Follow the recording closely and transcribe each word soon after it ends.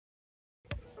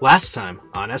Last time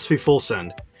on SV Full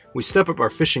Send, we step up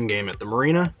our fishing game at the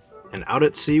marina and out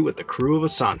at sea with the crew of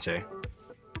Asante.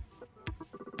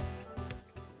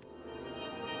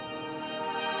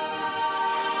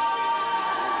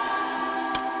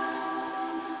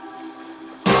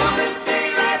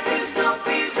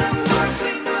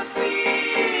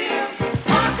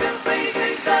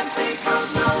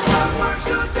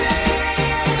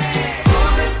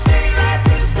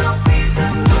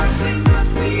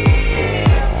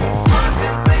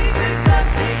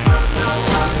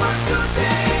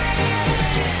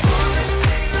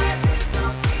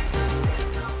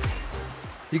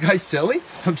 You guys silly?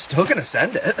 I'm still gonna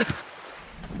send it.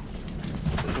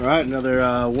 All right,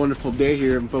 another wonderful day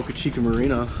here in Boca Chica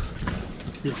Marina.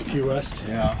 Beautiful Key West.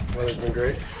 Yeah, Weather's been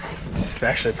great. it's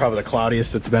actually probably the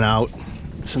cloudiest it's been out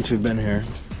since we've been here.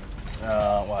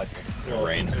 Well, It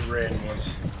rained once.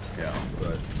 yeah,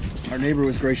 but our neighbor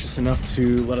was gracious enough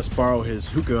to let us borrow his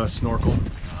Hookah snorkel.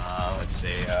 It's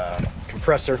a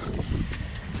compressor.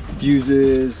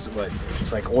 Uses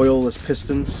it's like oilless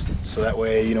pistons, so that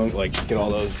way you don't like get all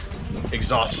those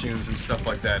exhaust fumes and stuff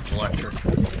like that. It's electric,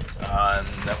 and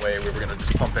that way we were gonna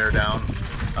just pump air down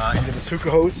into this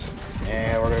hookah hose,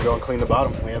 and we're gonna go and clean the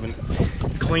bottom. We haven't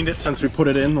cleaned it since we put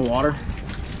it in the water.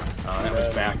 That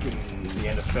was back in the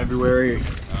end of February,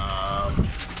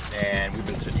 and we've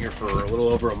been sitting here for a little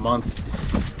over a month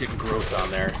getting growth on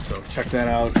there. So check that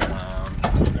out.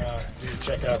 You need to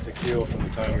check out the keel from the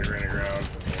time we ran aground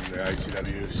in the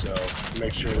ICW, so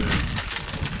make sure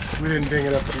that we didn't ding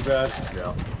it up too bad.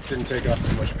 Yeah. Didn't take off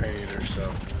too much paint either,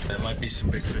 so. There might be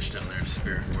some big fish down there,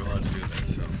 Spear. We're allowed to do that,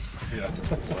 so. Yeah.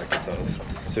 Like those.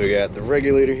 So we got the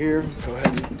regulator here. Go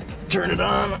ahead and turn it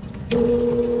on. Uh-oh.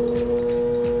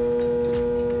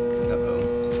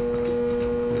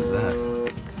 What is that?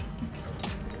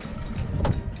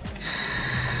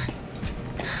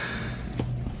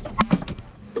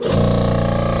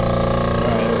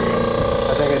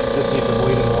 Just need to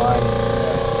bleed in the line.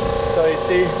 Yeah. So you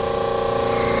see,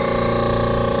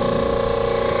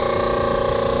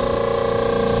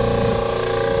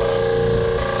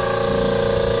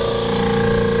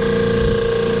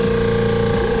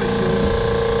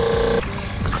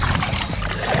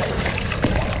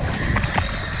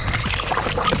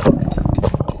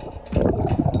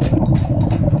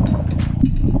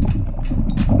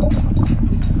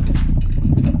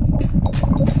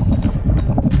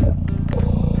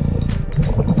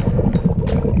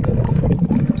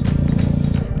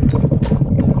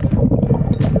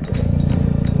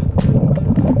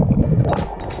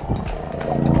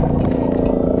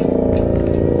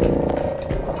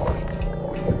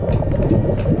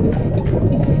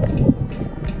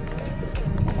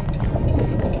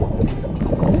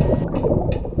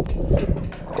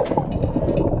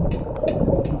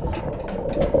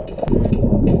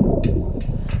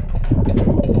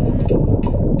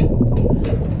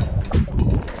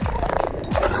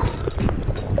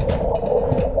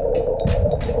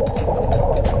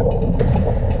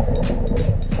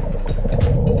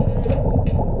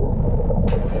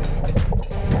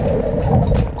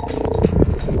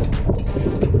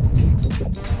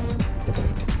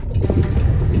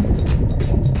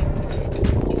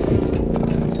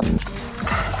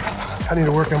 I need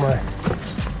to work on my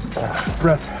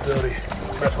breath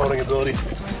holding ability.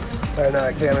 Right now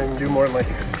I can't even do more than like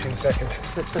 15 seconds.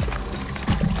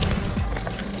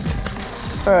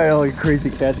 all right, all you crazy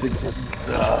cats and kittens.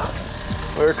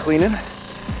 We're cleaning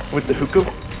with the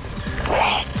hookah.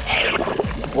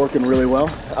 Working really well.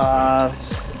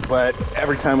 But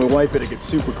every time we wipe it, it gets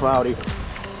super cloudy.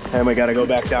 And we gotta go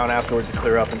back down afterwards to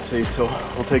clear up and see. So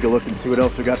we'll take a look and see what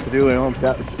else we got to do. Alan's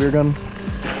got the spear gun.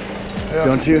 Yeah.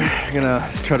 Don't you? You're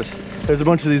gonna try to. There's a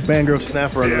bunch of these mangrove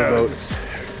snapper under the boat.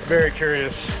 Very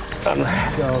curious. So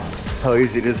how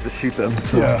easy it is to shoot them.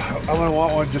 So. Yeah, I'm gonna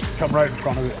want one just to come right in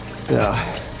front of it. Yeah.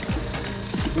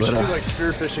 We should do like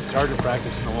spearfishing target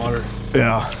practice in the water.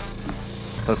 Yeah.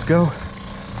 Let's go.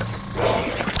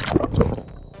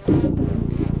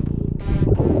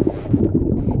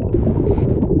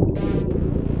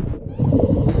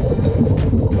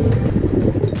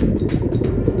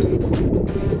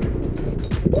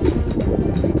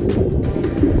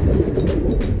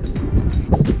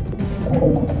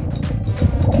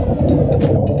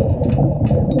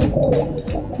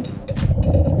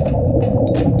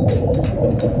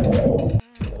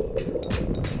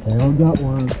 Got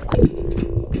one.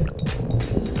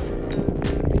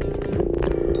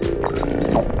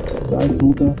 Nice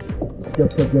Hookah.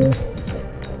 Just up there.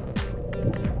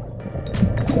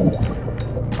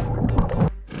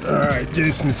 Alright,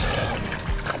 Jason's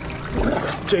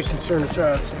turn to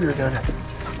try out the spear gun.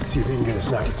 See if he can get a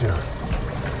snapper too.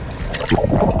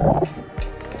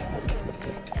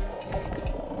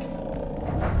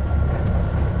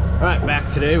 Alright, back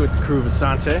today with the crew of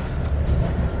Asante.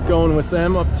 Going with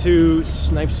them up to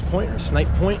Snipes Point, or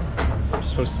Snipe Point. It's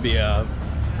supposed to be a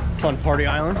fun party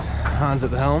island. Han's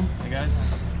at the helm. Hey guys.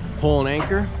 Pulling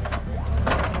anchor.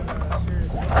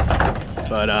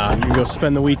 But you can go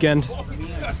spend the weekend.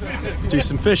 Do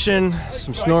some fishing,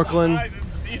 some snorkeling,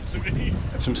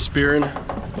 some spearing,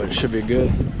 but it should be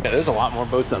good. Yeah, there's a lot more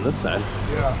boats on this side.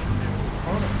 Yeah.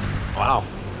 Wow.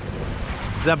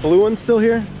 Is that blue one still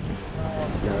here?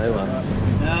 Yeah, they left.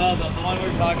 No, the one we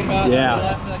were talking about, yeah. They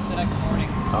left like the next morning.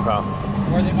 Okay.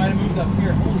 Or they might have moved up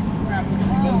here. Holy crap, which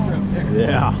boats are up there?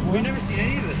 Yeah. We never seen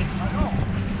any of this. I know.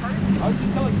 I was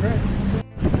just telling Chris.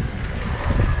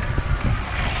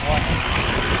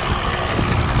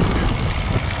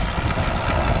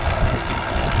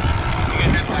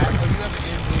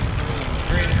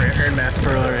 Air mass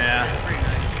curler, yeah.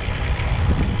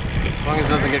 As long as it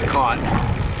doesn't get caught. They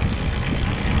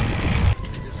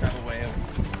just have a way of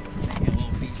making a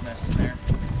little bee's nest in there.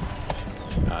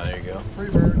 Ah, there you go. Free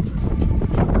bird.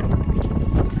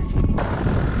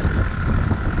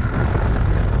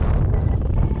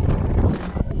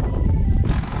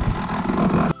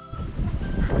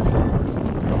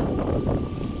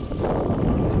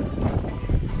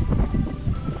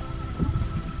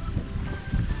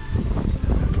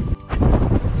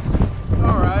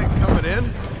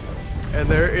 And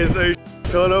there is a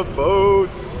ton of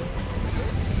boats.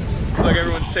 Looks like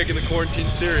everyone's taking the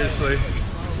quarantine seriously.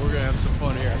 We're gonna have some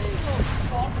fun here.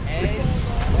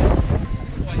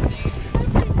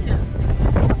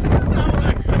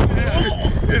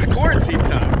 It's quarantine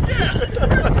time. Yeah.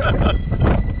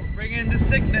 Bring in the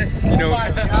sickness. You know,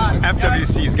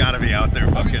 FWC's gotta be out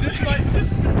there fucking. This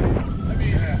is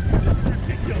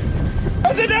ridiculous.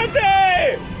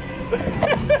 Asante!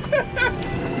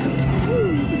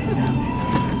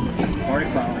 Party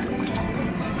foul.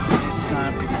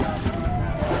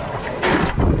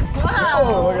 Wow! Oh,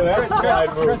 look at that slide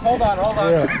move. Chris, hold on. Hold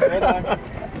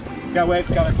on. Got waves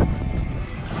coming.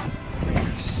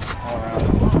 All around.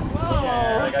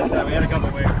 Yeah, like I said, we had a couple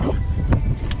waves coming.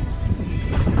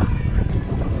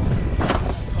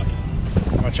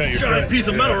 Watch out, Shot a piece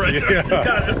of metal right there. Yeah. You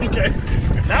got it. Okay.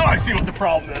 Now I see what the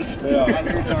problem is. Yeah. That's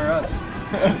who's on us.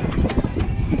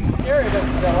 Area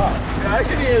doesn't fill up. Yeah,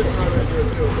 actually, he is trying to do it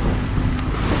too.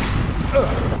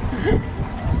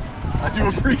 I do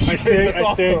appreciate I stand the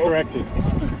thought, though. corrected.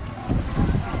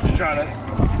 You're trying to.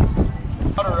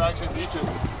 Or actually beach it.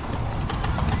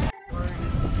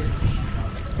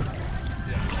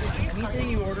 Anything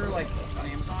you order like on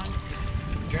Amazon,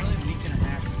 generally a week and a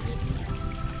half.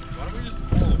 Why don't we just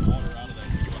pull the water out of that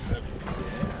since it's less heavy?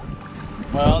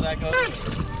 Well, that goes.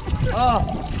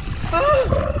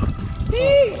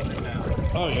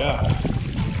 Oh yeah.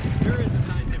 There is a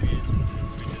scientific answer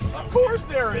to this. Of course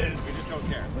there is. We just don't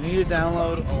care. We need to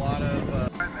download a lot of.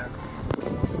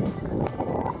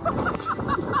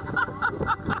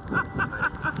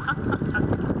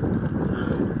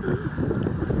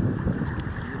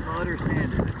 Mud or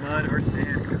sand? Mud or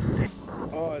sand?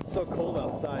 Oh, it's so cold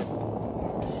outside.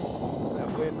 That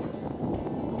wind.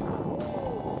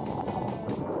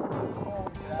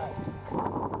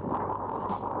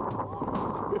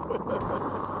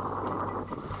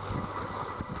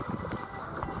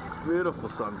 Beautiful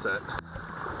sunset.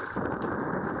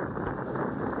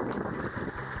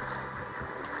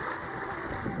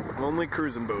 Only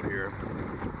cruising boat here.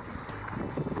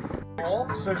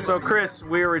 So Chris,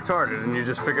 we are retarded and you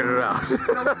just figured it out.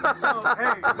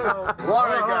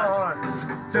 Alright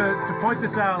guys, to point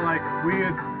this out, like we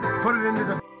had put it into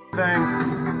the thing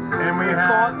and we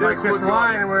had like this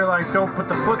line and we were like, don't put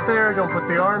the foot there, don't put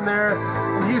the arm there.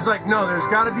 And he's like, no, there's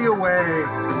gotta be a way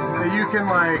that you can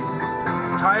like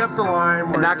tie up the line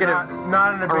where And not get it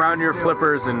not in a around your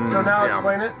flippers and So now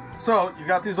explain it. So you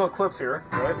got these little clips here,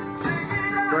 right?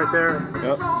 Right there.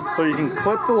 Yep. So you can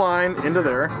clip the line into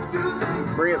there.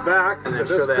 Bring it back and to then this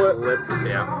show that clip, lip.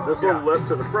 Yeah. this little lip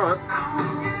to the front.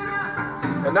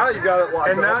 And now you got it locked.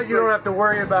 And now you don't have to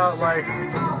worry about like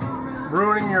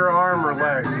ruining your arm or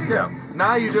leg. Yeah.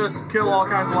 Now you just kill all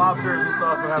kinds of lobsters and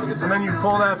stuff and have a good time. And then you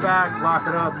pull that back, lock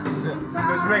it up.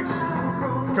 This makes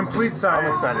complete sense. I'm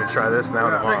excited to try this now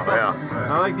tomorrow. Yeah.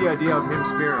 I like the idea of him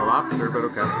spearing a lobster, but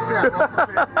okay. Yeah,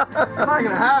 it's not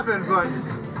gonna happen, but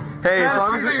Hey, as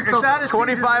long as it's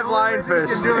 25 lionfish.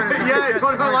 Yeah,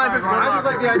 25 lionfish. I just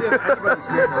like the idea of anybody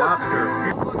spearing a lobster.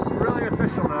 This looks really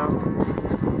official now.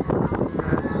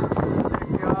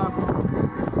 Safety off.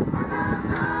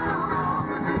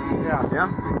 Yeah. Yeah.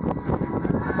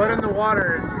 But in the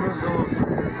water, it moves a little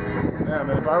straighter. Yeah,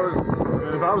 man. If I was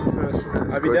If I was a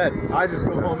fish, I'd be dead. I just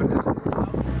go home and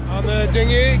On the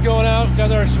dinghy, going out,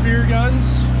 got our spear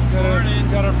guns.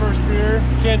 Got our first beer.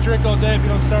 Can't drink all day if you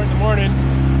don't start in the morning.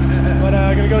 But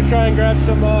gonna go try and grab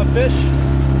some fish,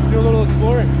 do a little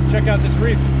exploring, check out this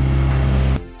reef.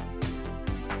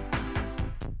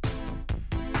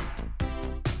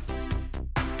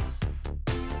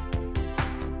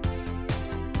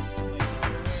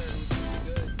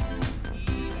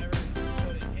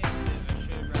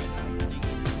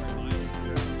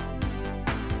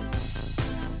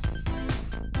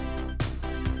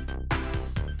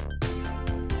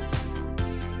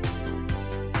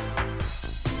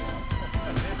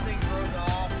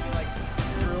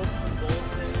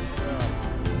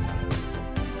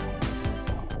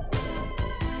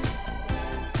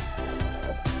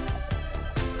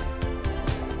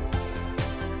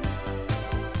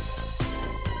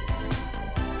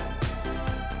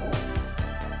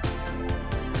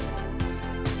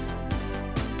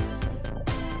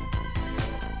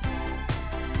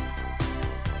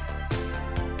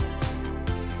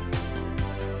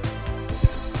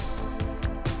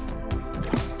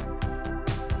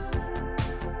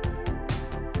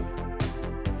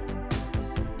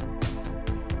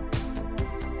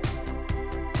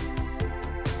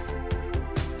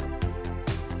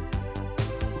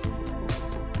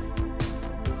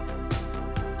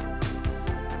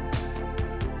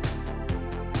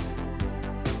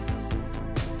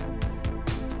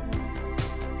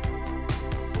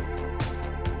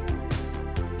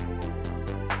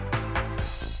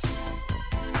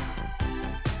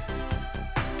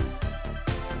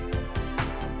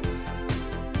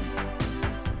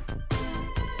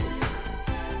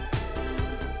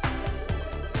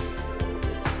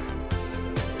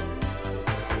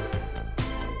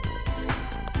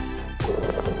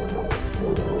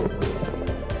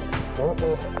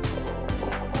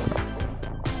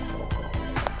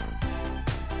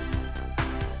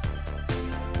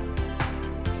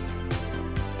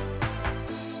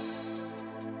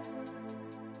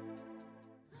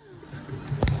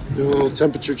 do a little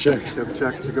temperature check.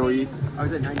 Check to go eat.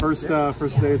 First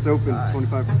day it's open,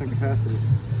 25% capacity.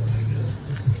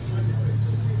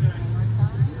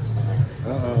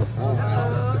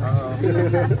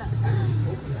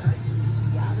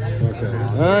 Okay.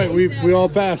 All right, we all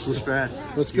passed. Let's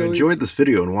If go. you enjoyed this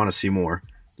video and want to see more,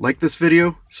 like this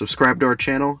video, subscribe to our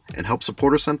channel, and help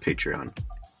support us on Patreon.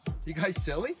 You guys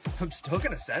silly? I'm still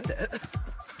gonna send it.